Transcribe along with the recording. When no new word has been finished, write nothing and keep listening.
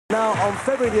Now, on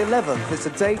February the 11th, it's a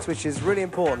date which is really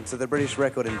important to the British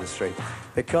record industry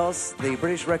because the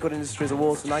British Record Industries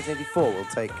Awards for 1984 will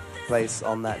take place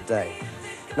on that day.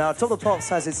 Now, Top of the Pops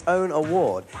has its own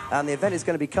award, and the event is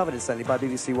going to be covered, incidentally, by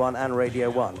BBC One and Radio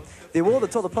 1. The award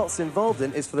that Top of the Pops is involved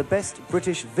in is for the Best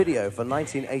British Video for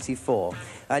 1984,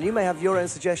 and you may have your own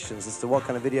suggestions as to what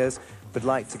kind of videos would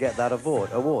like to get that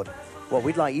award. What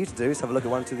we'd like you to do is have a look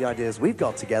at one or two of the ideas we've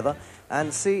got together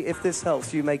and see if this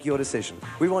helps you make your decision.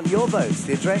 We want your votes.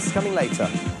 The address coming later.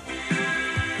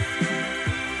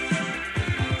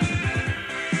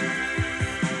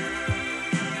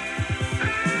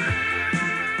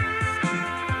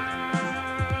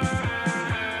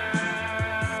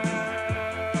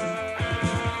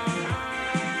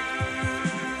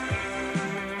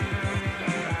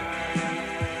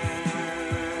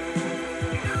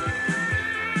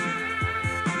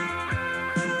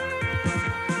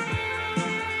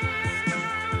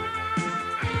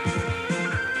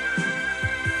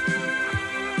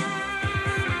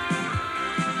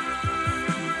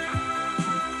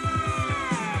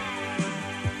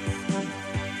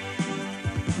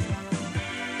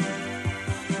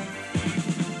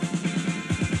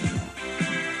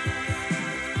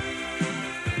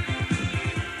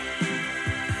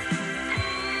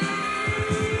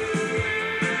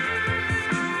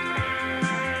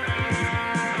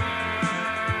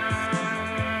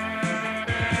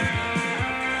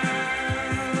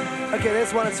 Okay,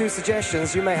 there's one or two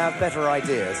suggestions. You may have better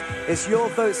ideas. It's your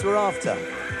votes we're after.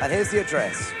 And here's the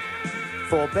address.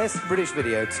 For Best British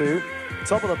Video to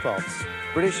Top of the Pops,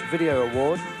 British Video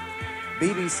Award,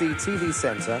 BBC TV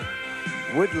Centre,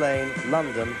 Wood Lane,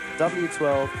 London,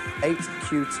 W12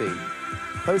 8QT.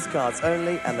 Postcards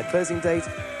only, and the closing date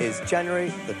is January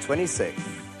the 26th.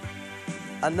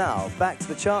 And now, back to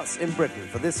the charts in Britain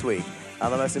for this week.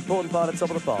 And the most important part of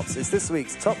Top of the Pops is this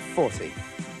week's Top 40.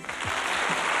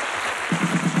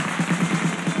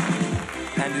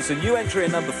 And it's a new entry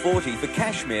at number 40 for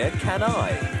Kashmir, Can I?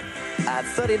 At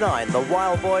 39, The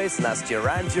Wild Boys, and that's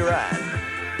Duran Duran.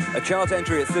 A chart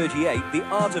entry at 38, The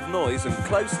Art of Noise and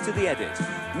Close to the Edit.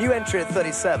 New entry at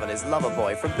 37 is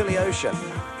Loverboy from Billy Ocean.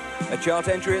 A chart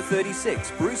entry at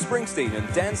 36, Bruce Springsteen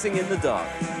and Dancing in the Dark.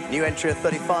 New entry at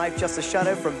 35, Just a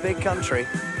Shadow from Big Country.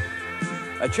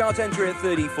 A chart entry at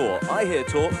 34, I Hear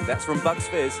Talk, that's from Bucks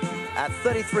Fizz. At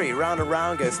 33, Round and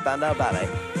Round goes Spandau Ballet.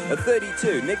 At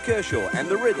 32, Nick Kershaw and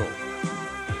The Riddle.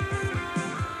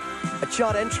 A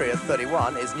chart entry at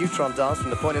 31 is Neutron Dance from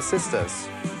the Pointer Sisters.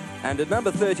 And at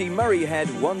number 30, Murray had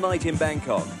One Night in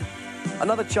Bangkok.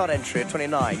 Another chart entry at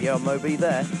 29, Yo Moby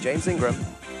there, James Ingram.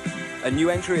 A new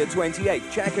entry at 28,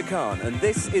 Chaka Khan, and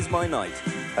This Is My Night.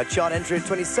 A chart entry at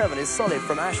 27 is Solid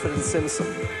from Ashford and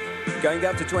Simpson. Going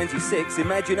up to 26,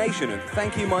 Imagination and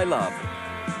Thank You My Love.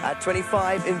 At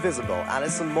 25, Invisible,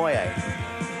 Alison Moyet.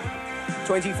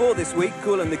 24 this week,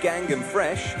 Kool and the Gang and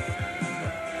Fresh.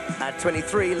 At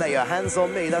 23, Lay Your Hands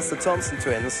on Me, that's the Thompson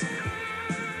Twins.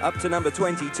 Up to number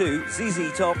 22,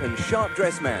 ZZ Top and Sharp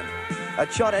Dressed Man. A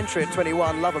chart entry at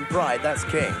 21, Love and Pride, that's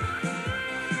King.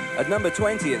 At number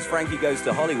 20, it's Frankie Goes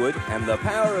to Hollywood and The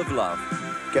Power of Love.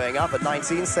 Going up at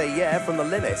 19, Say Yeah from The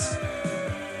Limits.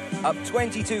 Up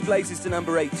 22 places to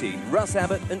number 18, Russ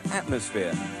Abbott and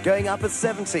Atmosphere. Going up at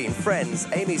 17, Friends,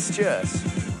 Amy Stewart.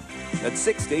 At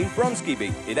 16, Bronski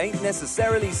Beat, It Ain't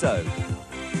Necessarily So.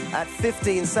 At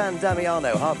 15, San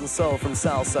Damiano, Heart and Soul from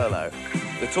Sal Solo.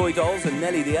 The Toy Dolls and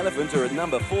Nelly the Elephant are at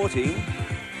number 14.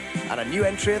 And a new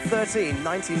entry at 13,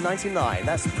 1999,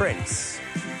 that's Prince.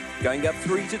 Going up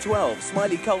 3 to 12,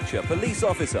 Smiley Culture, Police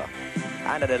Officer.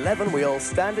 And at 11, We All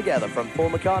Stand Together from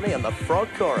Paul McCartney and the Frog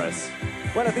Chorus.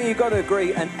 Well, I think you've got to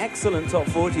agree, an excellent top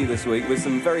 40 this week with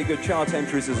some very good chart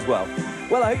entries as well.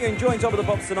 Well, I hope you're enjoying Top of the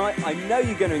Pops tonight. I know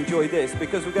you're going to enjoy this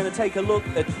because we're going to take a look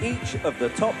at each of the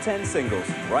top 10 singles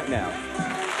right now.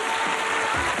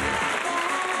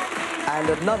 And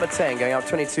at number 10, going up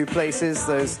 22 places,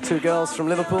 those two girls from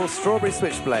Liverpool, Strawberry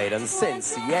Switchblade and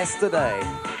Since Yesterday.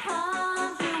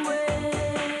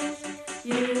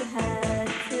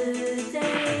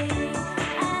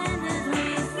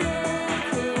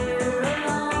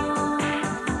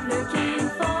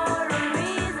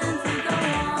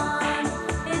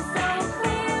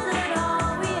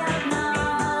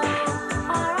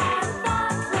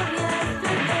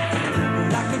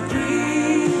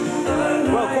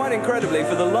 Incredibly,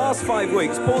 for the last 5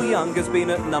 weeks, Paul Young has been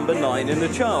at number 9 in the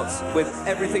charts with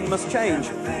Everything Must Change,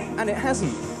 and it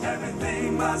hasn't.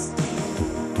 Everything must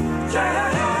change.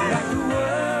 Like the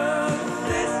world,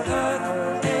 this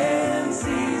earth and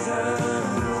season.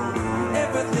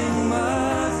 Everything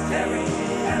must change.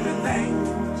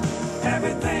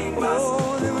 Everything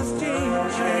must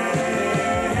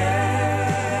change.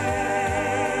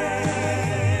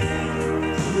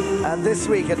 And this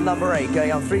week at number 8,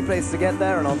 going on 3 places to get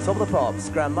there, and on top of the pops,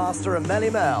 Grandmaster and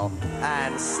Melle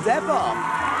and Step Up.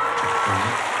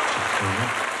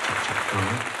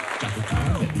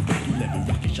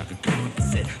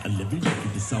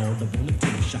 All I wanna do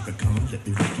is Shaka Khan, let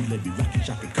me rock you,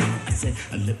 Shaka Khan. I said,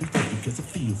 let me rock you cause I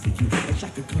feel for you. And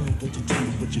Shaka Khan, won't you tell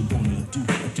me what you wanna do?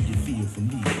 Or do you feel for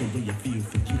me the way I feel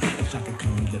for you? And Shaka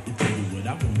Khan, let me tell you what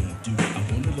I wanna do. I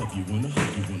wanna love you, wanna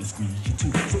hug you, wanna squeeze you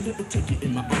too. So let me take you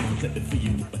in my arms, let me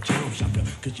feel you with a charm, Shaka.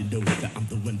 Cause you know that I'm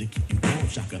the one to keep you warm,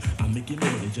 Shaka. I make it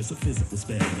more than just a physical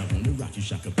spell. I wanna rock you,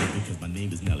 Shaka, baby, cause my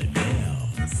name is Melle.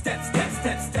 Step, step,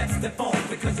 step, step, step off,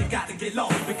 because you got to get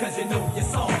lost, because you know you're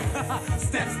soft.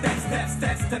 Step, step, step,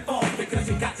 step, step off, because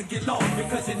you got to get lost,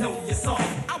 because you know you're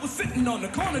soft. I was sitting on the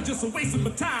corner just wasting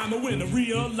my time, and when I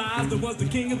realized I was the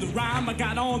king of the rhyme, I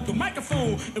got on the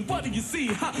microphone, and what do you see?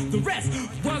 The rest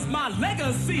was my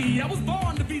legacy. I was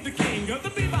born to be the king of the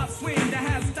bebop swing that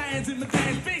has stands in the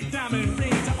pants, big diamond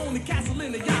rings, the only castle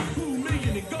in the Yahoo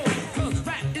million and gold. Cause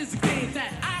rap is a game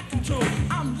that I control.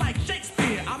 I'm like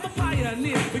Shakespeare, I'm a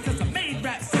pioneer, because I made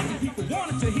rap something people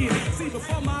wanted to hear. See,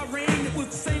 before my reign, it was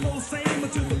the same old same,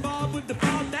 until the bar with the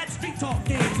bar, that street talk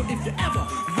game. So if you ever,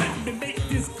 let me make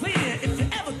this clear, if you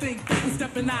ever think that we're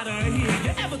stepping out of here,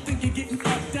 you ever think you're getting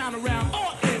up, down, around,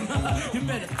 or in, you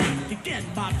better think again,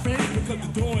 my friend, because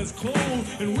the door is closed,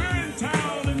 and we're in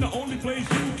town, and the only place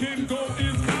you can go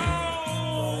is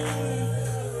home.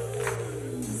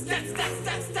 Step, step,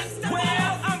 step, step, step.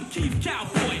 Well, I'm Keith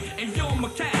Cowboy, and you're my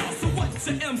cow, so what's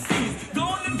your MCs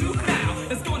gonna do now?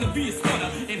 It's gonna be a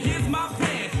slaughter, and here's my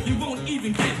plan. You won't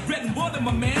even get bread and water,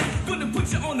 my man. Gonna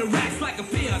put you on the racks like a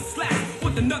pair of slacks,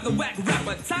 with another whack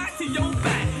rapper tied to your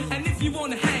back. And if you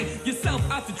wanna hang yourself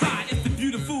out to dry, it's the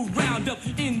beautiful roundup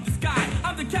in the sky.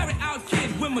 I'm the carry-out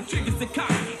kid when my trigger's the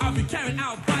cock. I'll be carrying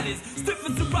out bodies, stiff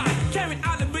as a rock, carrying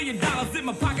out $1 million in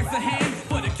my pockets of hand,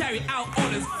 but to carry out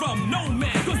orders from no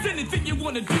man. Cause anything you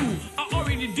wanna do, I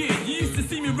already did. You used to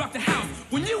see me rock the house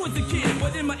when you was a kid,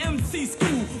 but in my MC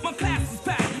school, my class was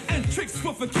packed, and tricks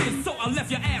were for kids, so I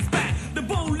left your ass back. The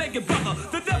bow-legged brother,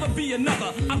 there'll never be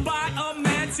another. I buy a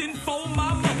mansion for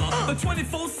my mother, the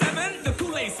 24/7, the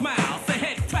Kool-Aid smile, the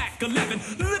head crack 11.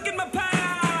 Look at my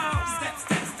pal. Step,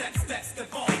 step, step, step,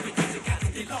 step off, because you got to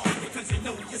get lost, because you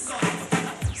know you're soft.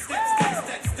 Step, step,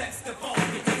 step, step, step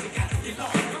off, because you got to get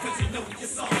lost, because you know you're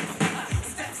soft.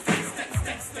 Step, step, step,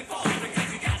 step, step off, because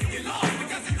you got to get lost,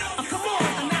 because you know you're Come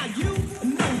soft. on, now you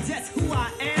know just who I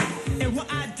am and what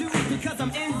I do, because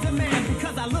I'm in demand,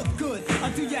 because I look good.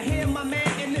 Do you hear, my man?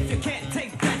 And if you can't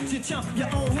take that, you chump your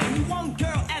own hand. You one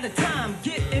girl at a time,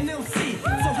 get an MC.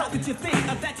 So how could you think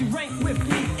that you rank with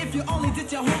me? If you only did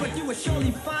your homework, you would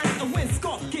surely find a win.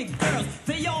 Score kick girls,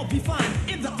 they all be fine.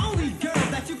 And the only girl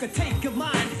that you could take of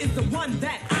mine is the one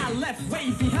that I left way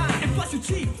behind. And plus you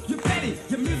cheap, you're petty,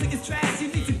 your music is trash. You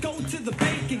need to go to the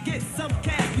bank and get some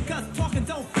cash, because talking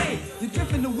don't pay. You're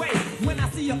drifting away. When I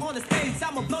see you on the stage,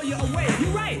 I'ma blow you away.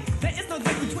 You're right, there is no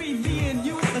difference between me and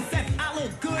you, except I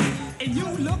look good and you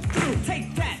look through.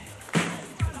 Take that.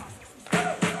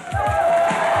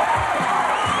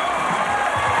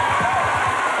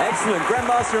 Excellent.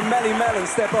 Grandmaster and Melle and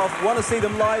Step Off. Want to see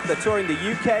them live? They're touring the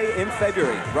UK in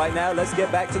February. Right now, let's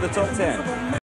get back to the top 10.